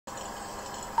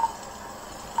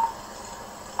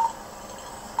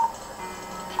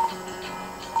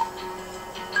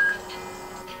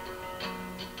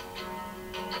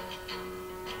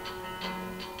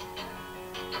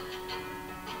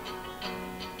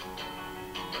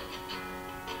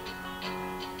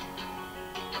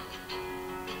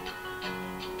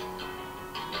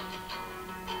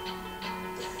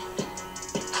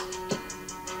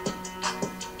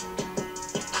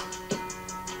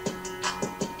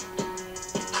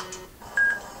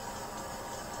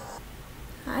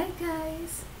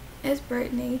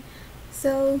Brittany.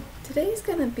 So today's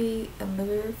gonna be a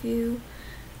movie review,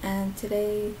 and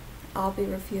today I'll be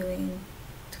reviewing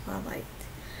Twilight.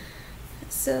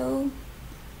 So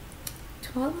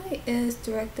Twilight is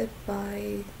directed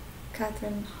by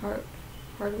Catherine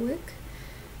Hardwicke,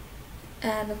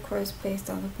 and of course based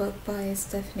on the book by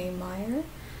Stephanie Meyer,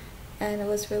 and it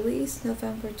was released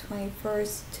November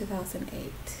 21st,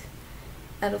 2008.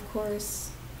 And of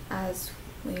course, as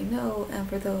we know, and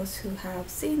for those who have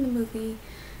seen the movie,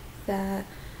 that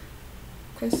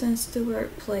Kristen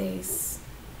Stewart plays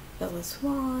Bella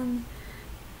Swan,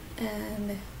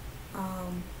 and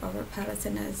Robert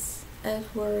Pattinson as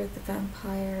Edward the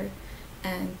vampire,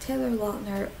 and Taylor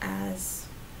Lautner as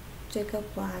Jacob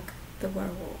Black the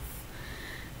werewolf.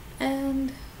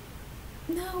 And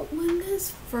now, when this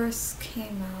first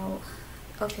came out,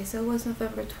 okay, so it was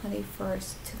November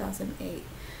 21st, 2008.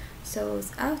 So it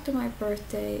was after my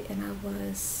birthday, and I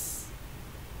was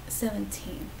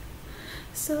 17.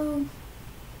 So,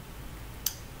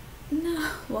 no,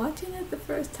 watching it the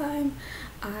first time,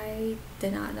 I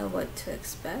did not know what to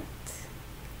expect.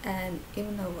 And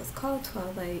even though it was called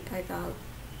Twilight, I thought,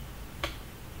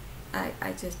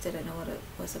 I just didn't know what it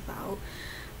was about.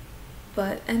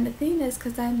 But, and the thing is,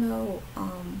 because I know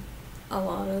a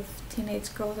lot of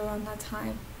teenage girls around that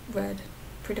time read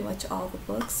pretty much all the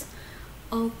books,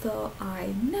 although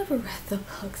I never read the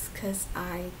books because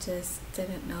I just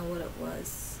didn't know what it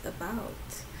was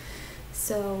about.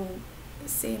 So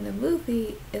seeing the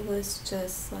movie, it was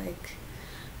just like,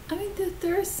 I mean,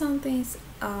 there are some things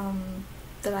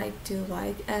that I do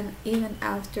like, and even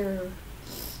after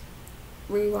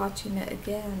rewatching it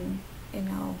again, you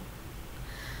know,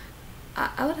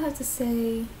 I would have to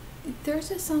say there's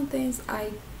just some things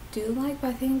I do like, but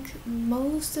I think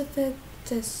most of it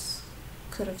just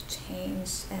could have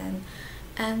changed,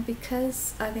 and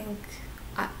because I think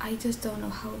I just don't know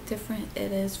how different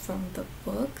it is from the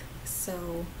book.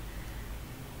 So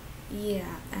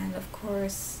yeah, and of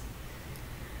course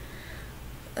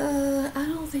I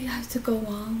don't think I have to go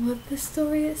on with the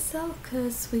story itself,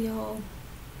 because we all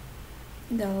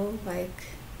know, like,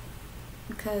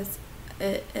 because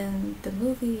in the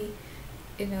movie,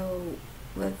 you know,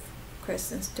 with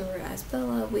Kristen Stewart as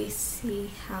Bella, we see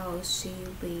how she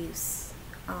leaves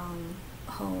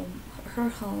her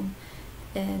home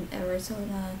in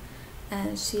Arizona,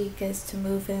 and she gets to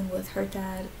move in with her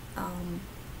dad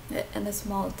in a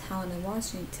small town in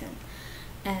Washington.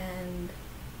 And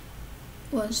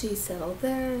when she's settled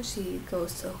there, she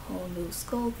goes to a whole new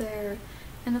school there,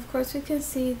 and of course we can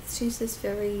see she's this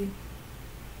very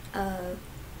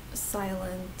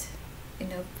silent, you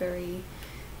know, very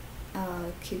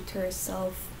keep to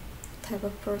herself type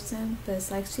of person. But it's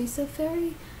like she's a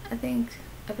very, I think,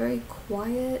 a very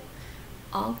quiet,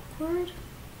 awkward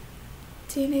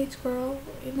teenage girl,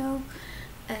 you know.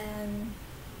 And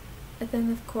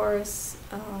then of course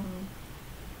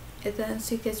and then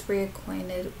she gets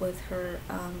reacquainted with her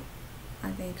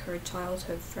I think her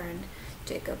childhood friend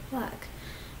Jacob Black,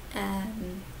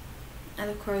 and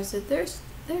of course there's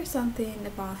something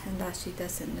about him that she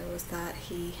doesn't know, is that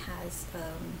he has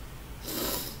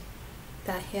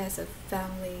a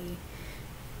family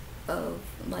of,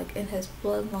 like, in his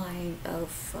bloodline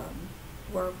of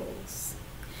werewolves.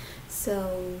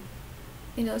 So,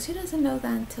 you know, she doesn't know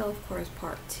that until, of course,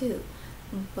 part 2.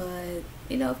 But,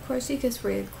 you know, of course she gets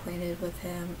reacquainted with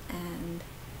him, and,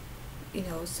 you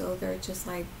know, so they're just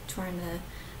like trying to,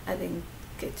 I think,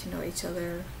 get to know each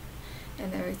other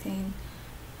and everything.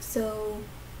 So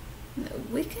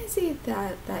we can see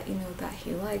that you know, that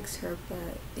he likes her,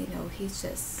 but, you know, he's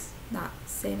just not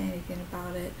saying anything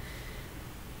about it.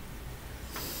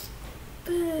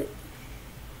 But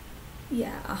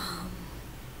yeah,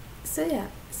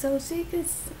 so she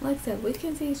gets, like I said, we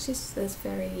can see she's this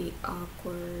very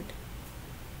awkward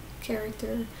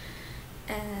character,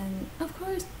 and of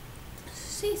course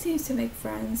she seems to make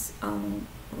friends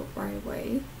right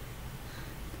away.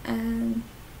 And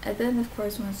then of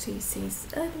course when she sees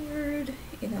Edward,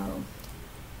 you know,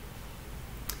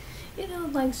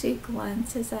 like, she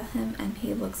glances at him and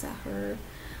he looks at her.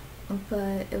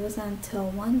 But it was until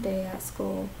one day at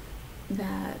school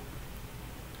that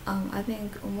I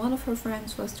think one of her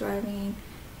friends was driving,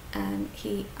 and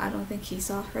I don't think he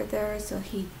saw her there, so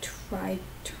he tried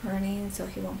turning so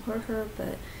he won't hurt her,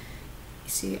 but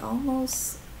she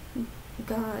almost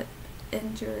got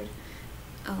injured,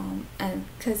 and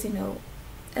because, you know,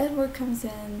 Edward comes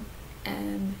in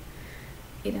and,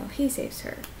 you know, he saves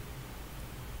her.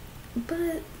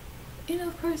 But, you know,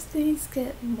 of course things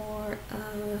get more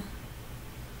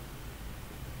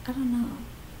I don't know,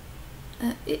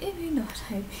 if you know what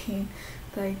I mean.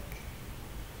 Like,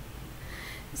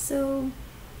 So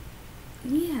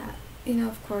yeah,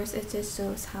 of course, it just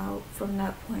shows how from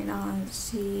that point on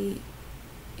she's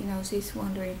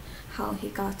wondering how he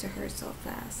got to her so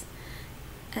fast.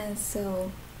 And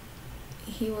so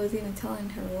he was even telling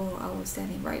her, well, I was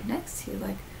standing right next to you,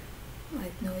 like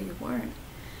no, you weren't.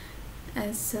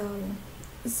 And so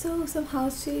somehow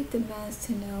she demands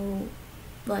to know,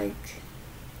 like,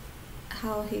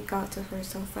 how he got to her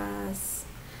so fast,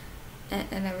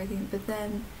 and everything. But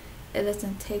then it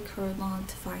doesn't take her long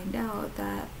to find out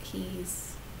that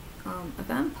he's a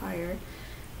vampire.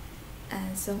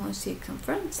 And so when she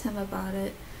confronts him about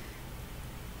it,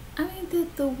 I mean,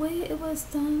 the way it was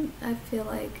done, I feel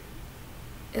like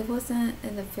it wasn't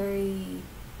in a very,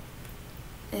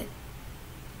 it,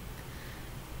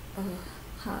 uh,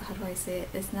 how do I say it?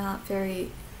 It's not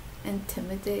very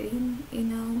intimidating,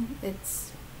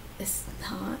 it's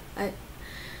not. Uh,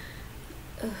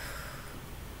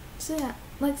 so yeah,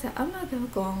 like I said, I'm not gonna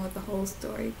go on with the whole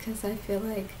story because I feel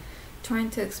like trying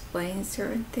to explain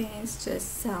certain things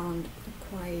just sound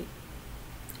quite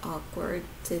awkward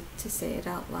to say it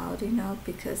out loud,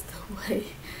 because the way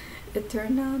it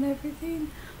turned out and everything.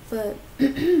 But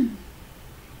I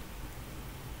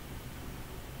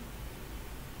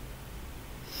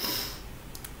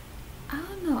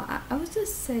don't know. I would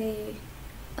just say,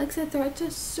 like I said, there are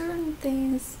just certain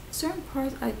things, certain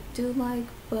parts I do like,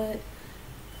 but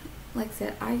like I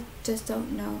said, I just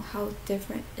don't know how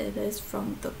different it is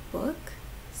from the book.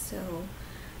 So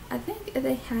I think if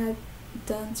they had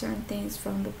done certain things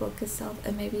from the book itself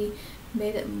and maybe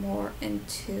made it more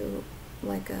into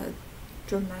like a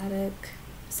dramatic,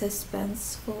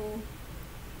 suspenseful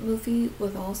movie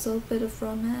with also a bit of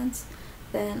romance,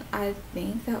 then I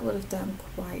think that would have done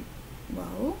quite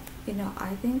well.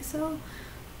 I think so.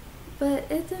 But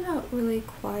it did not really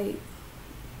quite,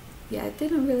 yeah, it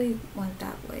didn't really went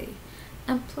that way.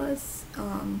 And plus,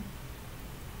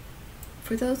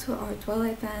 for those who are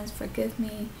Twilight fans, forgive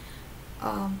me,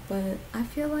 but I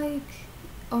feel like,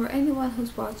 or anyone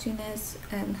who's watching this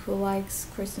and who likes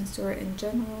Kristen Stewart in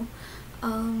general,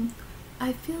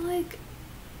 I feel like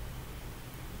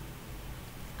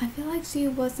she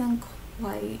wasn't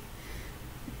quite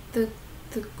the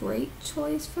great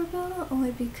choice for Bella,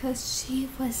 only because she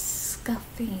was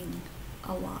scuffing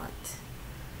a lot.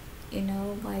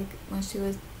 Like when she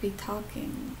would be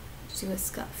talking, she would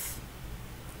scuff.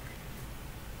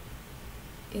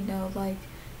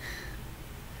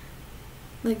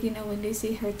 Like when you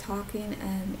see her talking,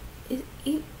 and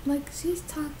like she's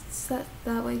talked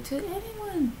that way to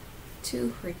anyone,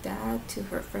 to her dad, to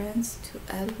her friends, to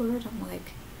Edward. I'm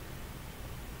like,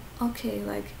 okay,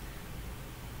 like,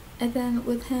 and then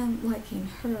with him liking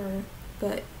her,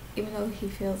 but even though he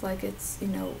feels like it's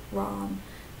wrong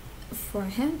for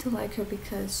him to like her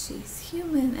because she's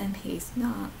human and he's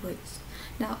not, which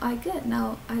now I get.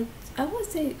 Now I would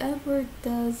say Edward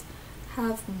does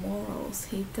have morals.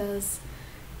 He does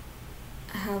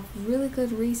have really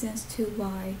good reasons to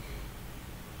why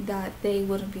that they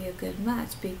wouldn't be a good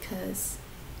match, because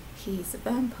he's a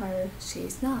vampire,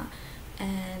 she's not.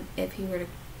 And if he were to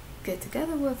get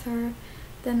together with her,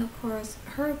 then of course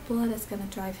her blood is gonna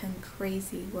drive him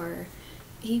crazy, where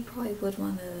he probably would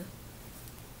want to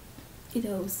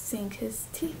sink his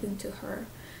teeth into her.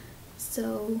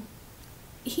 So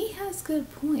he has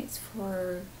good points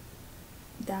for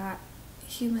that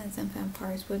humans and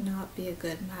vampires would not be a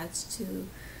good match to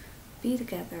be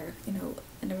together,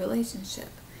 in a relationship.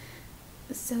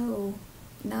 So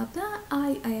now that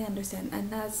I understand, and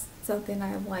that's something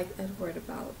I like Edward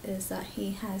about, is that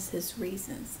he has his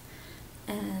reasons.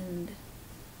 And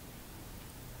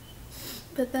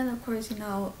but then of course,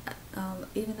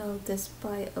 even though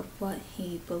despite of what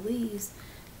he believes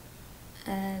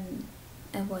and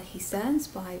what he stands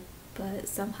by, but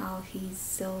somehow he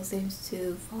still seems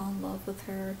to fall in love with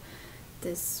her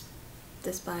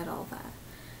despite all that.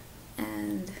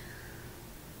 And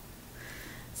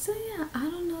so yeah, I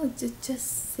don't know,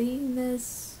 just seeing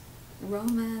this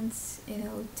romance,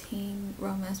 teen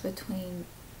romance between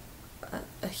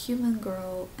a human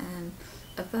girl and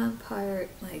a vampire,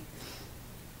 like,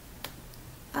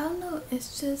 I don't know, it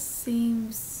just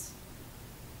seems,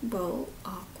 well,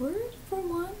 awkward for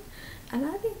one. And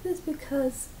I think that's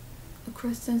because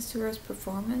Kristen Stewart's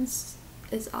performance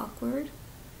is awkward.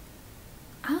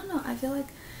 I don't know, I feel like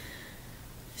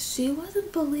she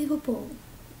wasn't believable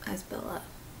as Bella.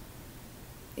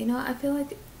 I feel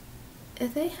like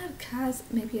if they had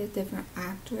cast maybe a different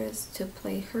actress to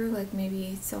play her, like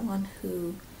maybe someone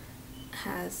who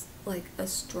has like a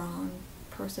strong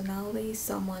personality,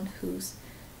 someone who's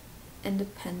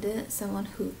independent, someone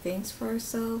who thinks for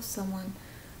herself, someone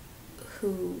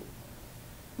who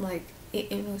like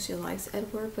you know, she likes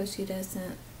Edward, but she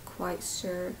doesn't quite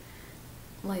sure,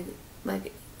 like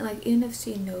like even if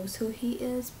she knows who he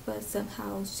is, but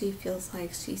somehow she feels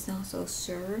like she's not so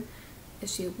sure if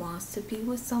she wants to be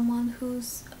with someone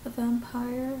who's a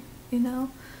vampire, you know.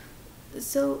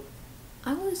 So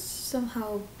I wish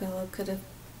somehow Bella could have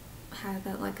had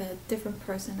that, like a different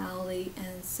personality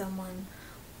and someone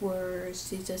where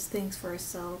she just thinks for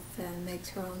herself and makes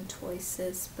her own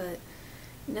choices. But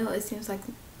no, it seems like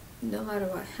no matter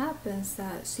what happens,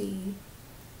 that she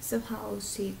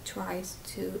tries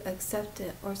to accept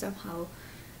it, or somehow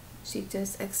she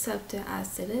just accepts it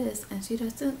as it is, and she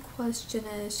doesn't question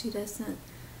it. She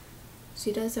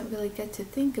doesn't really get to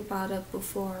think about it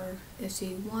before if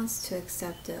she wants to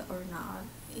accept it or not,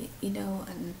 you know.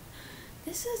 And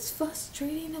this is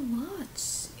frustrating to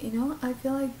watch, you know. I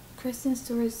feel like Kristen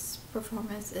Stewart's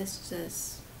performance is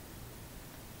just,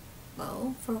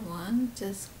 well, for one,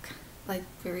 just like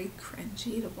very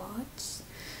cringy to watch,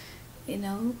 you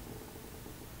know.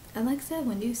 And like I said,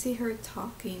 when you see her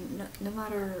talking, no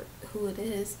matter who it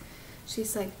is,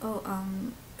 she's like, oh,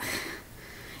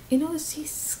 you know,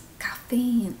 she's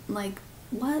caffeine. Like,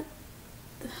 what?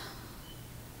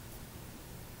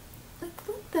 Like,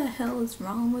 what the hell is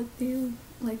wrong with you?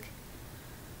 Like,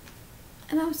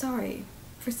 and I'm sorry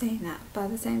for saying that, but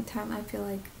at the same time, I feel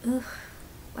like, ugh.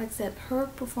 Like I said, her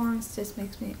performance just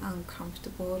makes me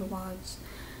uncomfortable to watch.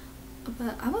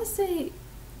 But I would say,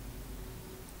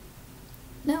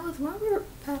 now with Robert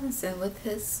Pattinson, with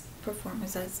his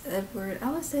performance as Edward,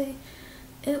 I would say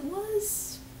it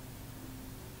was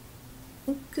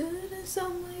good in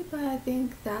some way, but I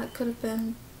think that could have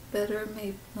been better.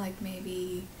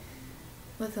 Maybe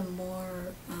with a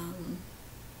more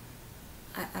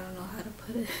I don't know how to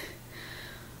put it.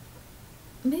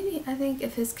 Maybe I think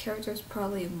if his character is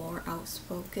probably more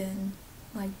outspoken,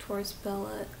 like towards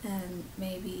Bella, and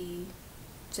maybe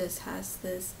just has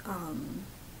this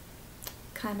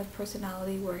kind of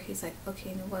personality where he's like,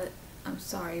 okay, you know what, I'm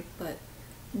sorry, but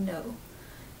no,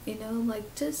 you know,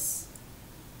 like just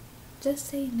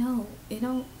say no. You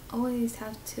don't always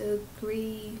have to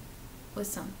agree with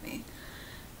something.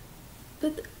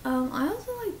 But I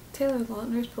also like Taylor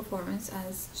Lautner's performance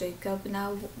as Jacob.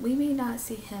 Now, we may not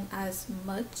see him as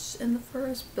much in the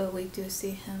first, but we do see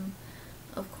him,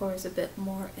 of course, a bit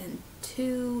more in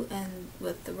 2 and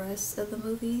with the rest of the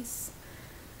movies.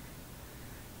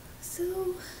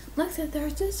 So, like I said, there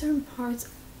are just certain parts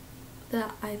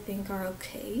that I think are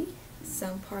okay.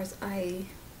 Some parts I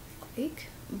like,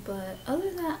 but other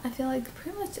than that, I feel like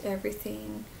pretty much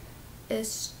everything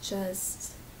is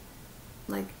just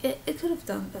like it could have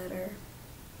done better,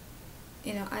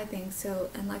 you know. I think so.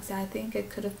 And like I said, I think it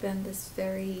could have been this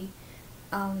very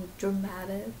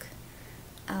dramatic,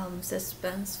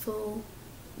 suspenseful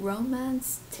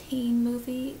romance teen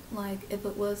movie. Like if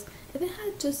it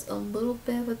had just a little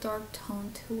bit of a dark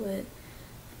tone to it,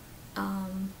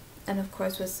 and of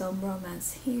course with some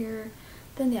romance here,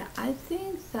 then yeah, I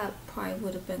think that probably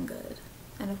would have been good.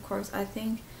 And of course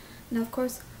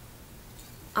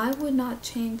I would not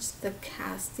change the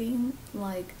casting.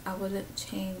 Like I wouldn't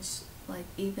change like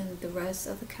even the rest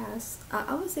of the cast.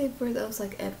 I would say for those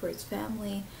like Edward's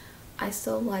family, I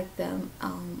still like them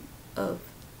of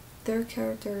their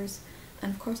characters.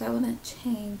 And of course I wouldn't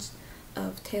change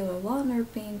of Taylor Lautner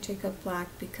being Jacob Black,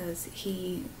 because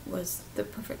he was the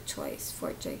perfect choice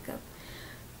for Jacob.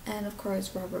 And of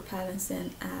course Robert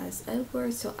Pattinson as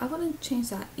Edward, so I wouldn't change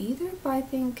that either. But I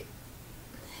think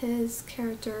his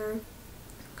character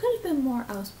could have been more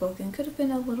outspoken, could have been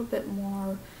a little bit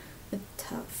more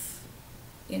tough,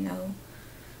 you know.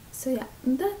 So yeah,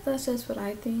 that's just what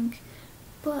I think.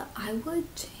 But I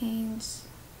would change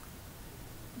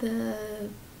the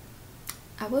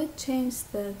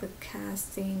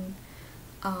casting,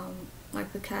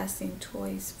 like the casting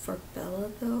choice for Bella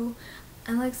though.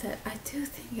 And like I said, I do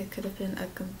think it could have been a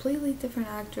completely different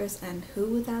actress, and who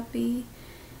would that be?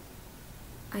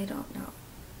 I don't know.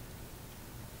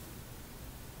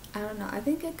 I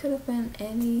think it could have been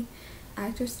any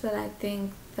actress that I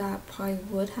think that probably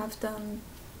would have done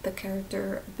the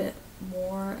character a bit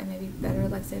more and maybe better.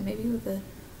 Like I said, maybe with the...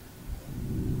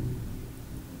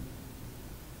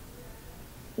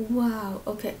 Wow,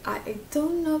 okay, I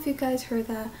don't know if you guys heard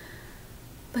that,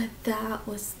 but that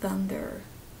was thunder.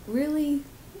 Really?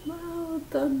 Wow,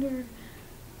 thunder.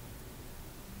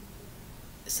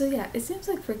 So yeah, it seems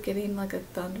like we're getting like a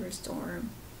thunderstorm.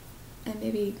 And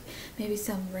maybe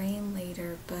some rain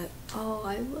later, but oh,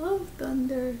 I love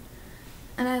thunder.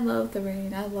 And I love the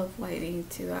rain. I love lightning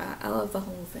too. I love the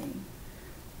whole thing.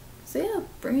 So yeah,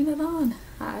 bring it on.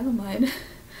 I don't mind.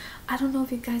 I don't know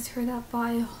if you guys heard that, but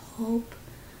I hope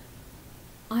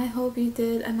I hope you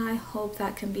did, and I hope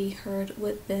that can be heard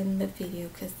within the video,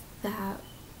 because that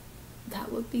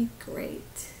would be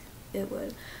great. It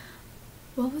would.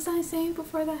 What was I saying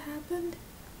before that happened?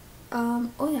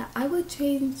 Oh yeah, I would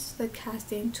change the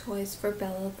casting choice for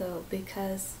Bella though,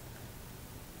 because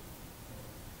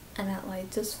and that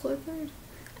light just flickered,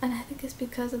 and I think it's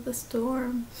because of the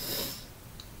storm.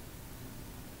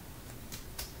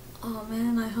 Oh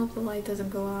man, I hope the light doesn't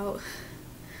go out.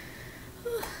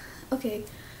 Okay,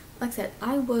 like I said,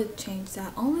 I would change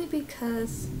that only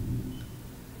because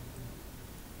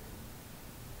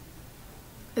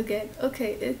again,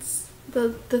 okay, it's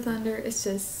the thunder is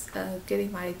just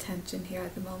getting my attention here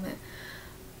at the moment.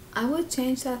 I would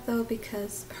change that though,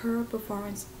 because her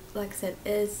performance, like I said,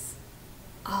 is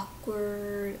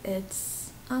awkward,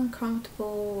 it's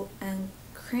uncomfortable and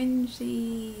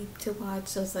cringy to watch.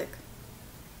 So it's like,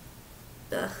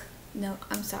 ugh, no,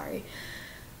 I'm sorry.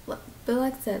 But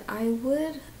like I said, I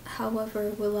would,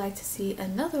 however, would like to see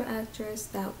another actress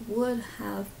that would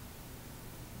have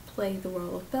played the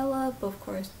role of Bella, but of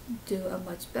course do a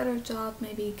much better job.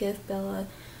 Maybe give Bella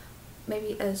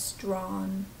maybe a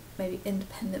strong, maybe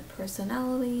independent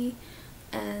personality,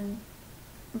 and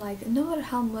like no matter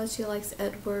how much she likes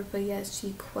Edward, but yet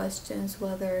she questions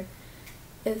whether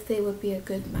if they would be a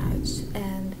good match.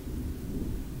 And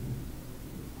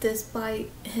despite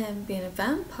him being a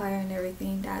vampire and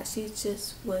everything, that she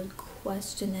just would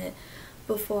question it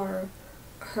before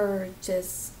her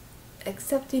just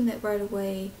accepting it right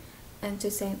away and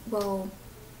just saying, well,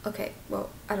 okay,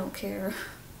 well, I don't care.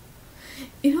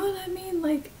 You know what I mean?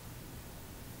 Like,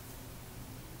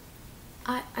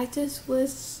 I just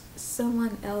wish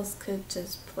someone else could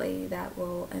just play that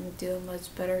role and do a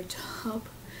much better job.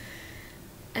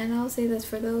 And I'll say this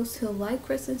for those who like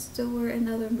Kristen Stewart in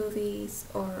other movies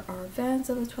or are fans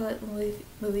of the Twilight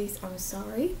movies, I'm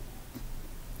sorry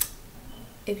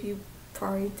if you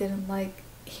probably didn't like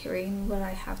hearing what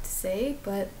I have to say,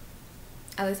 but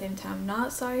at the same time, I'm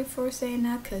not sorry for saying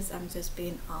that, because I'm just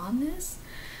being honest.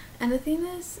 And the thing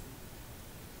is,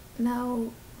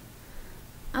 now,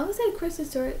 I would say Kristen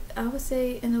Stewart, I would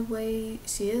say in a way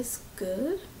she is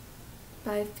good,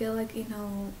 but I feel like, you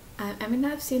know, I mean,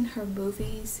 I've seen her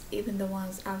movies, even the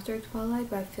ones after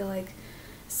Twilight, but I feel like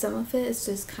some of it is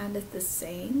just kind of the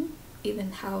same,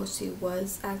 even how she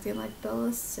was acting like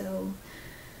Bella. So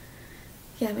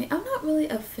yeah, I mean, I'm not really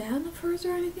a fan of hers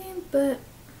or anything, but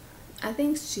I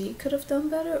think she could have done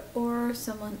better, or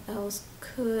someone else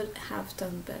could have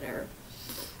done better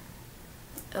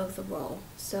of the role.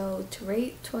 So to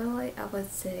rate Twilight, I would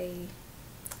say,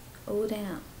 oh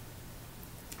damn.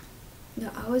 No,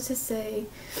 I would just say,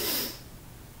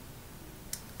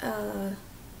 a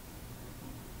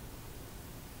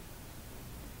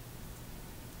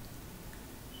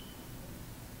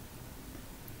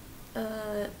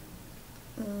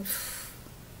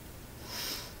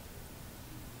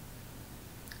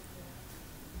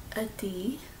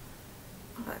D.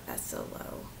 Oh, that's so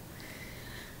low.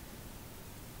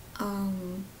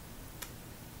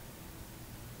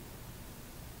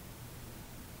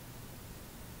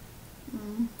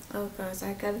 Oh gosh,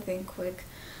 I gotta think quick.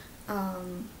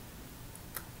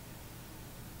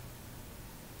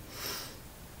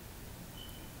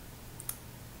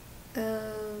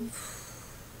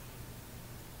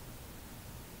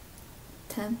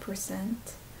 10%.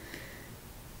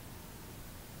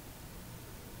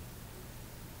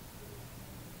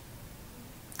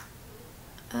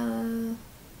 Uh,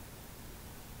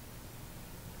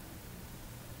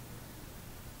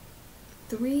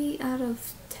 3 out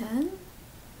of 10,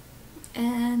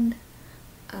 and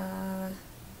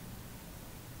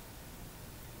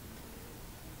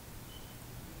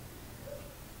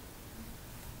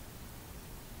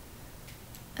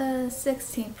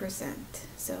 16%.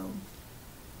 So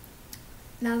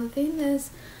now the thing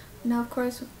is, now of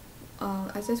course,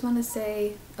 I just want to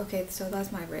say, okay, so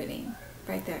that's my rating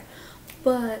right there.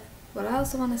 But what I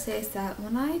also want to say is that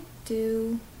when I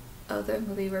do other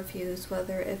movie reviews,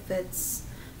 whether if it's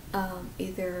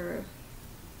either,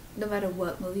 no matter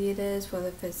what movie it is, whether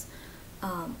if it's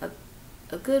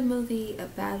a good movie, a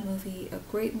bad movie, a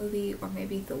great movie, or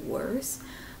maybe the worst,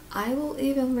 I will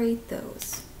even rate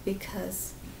those,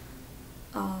 because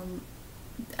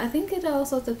I think it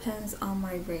also depends on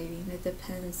my rating. It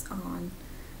depends on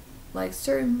like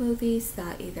certain movies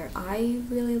that either I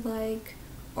really like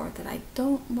or that I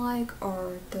don't like,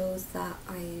 or those that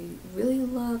I really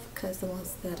love, because the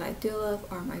ones that I do love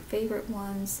are my favorite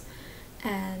ones,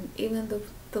 and even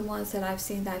the ones that I've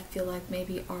seen that I feel like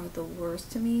maybe are the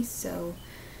worst to me. So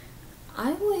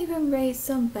I will even rate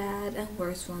some bad and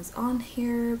worst ones on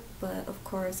here, but of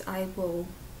course I will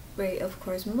rate, of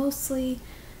course, mostly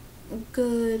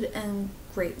good and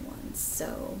great ones.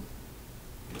 So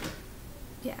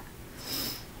yeah.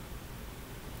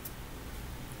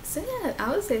 So yeah,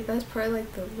 I would say that's probably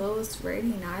like the lowest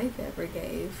rating I've ever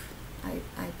gave.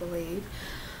 I believe.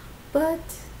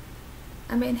 But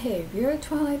I mean, hey, if you're a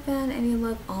Twilight fan and you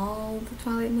love all the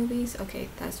Twilight movies, okay,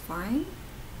 that's fine.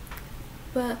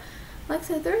 But like I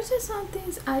said, there's just some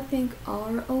things I think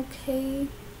are okay,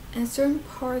 and certain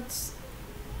parts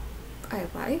I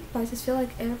like, but I just feel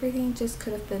like everything just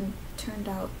could have been turned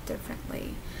out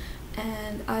differently.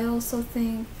 And I also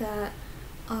think that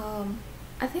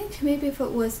I think maybe if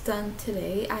it was done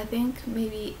today, I think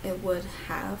maybe it would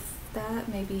have that.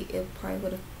 Maybe it probably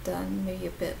would have done maybe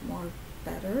a bit more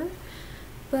better.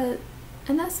 But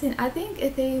and that's it. I think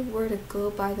if they were to go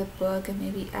by the book and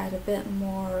maybe add a bit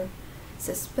more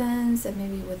suspense and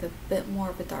maybe with a bit more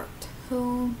of a dark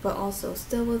tone, but also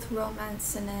still with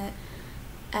romance in it,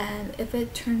 and if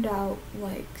it turned out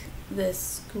like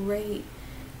this great,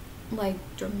 like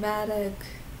dramatic,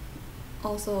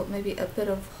 also maybe a bit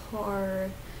of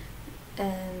horror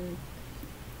and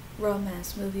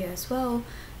romance movie as well,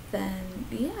 then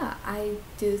yeah, I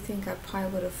do think I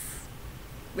probably would have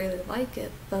really liked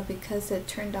it. But because it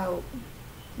turned out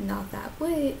not that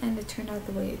way and it turned out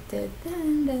the way it did,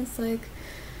 then it's like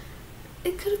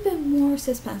it could have been more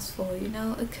suspenseful, you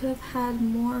know, it could have had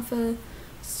more of a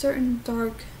certain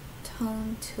dark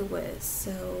tone to it.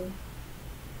 So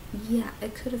yeah,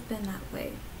 it could have been that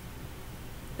way,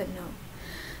 but no.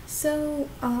 So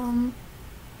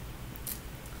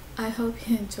I hope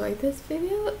you enjoyed this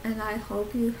video, and I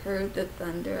hope you heard the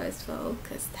thunder as well,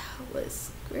 because that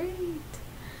was great.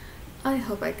 I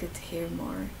hope I could hear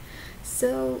more.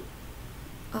 So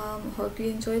hope you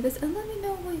enjoyed this, and let me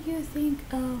know what you think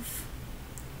of,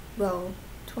 well,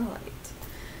 Twilight.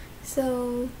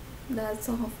 So that's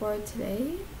all for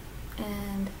today,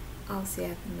 and I'll see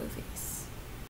you at the movies.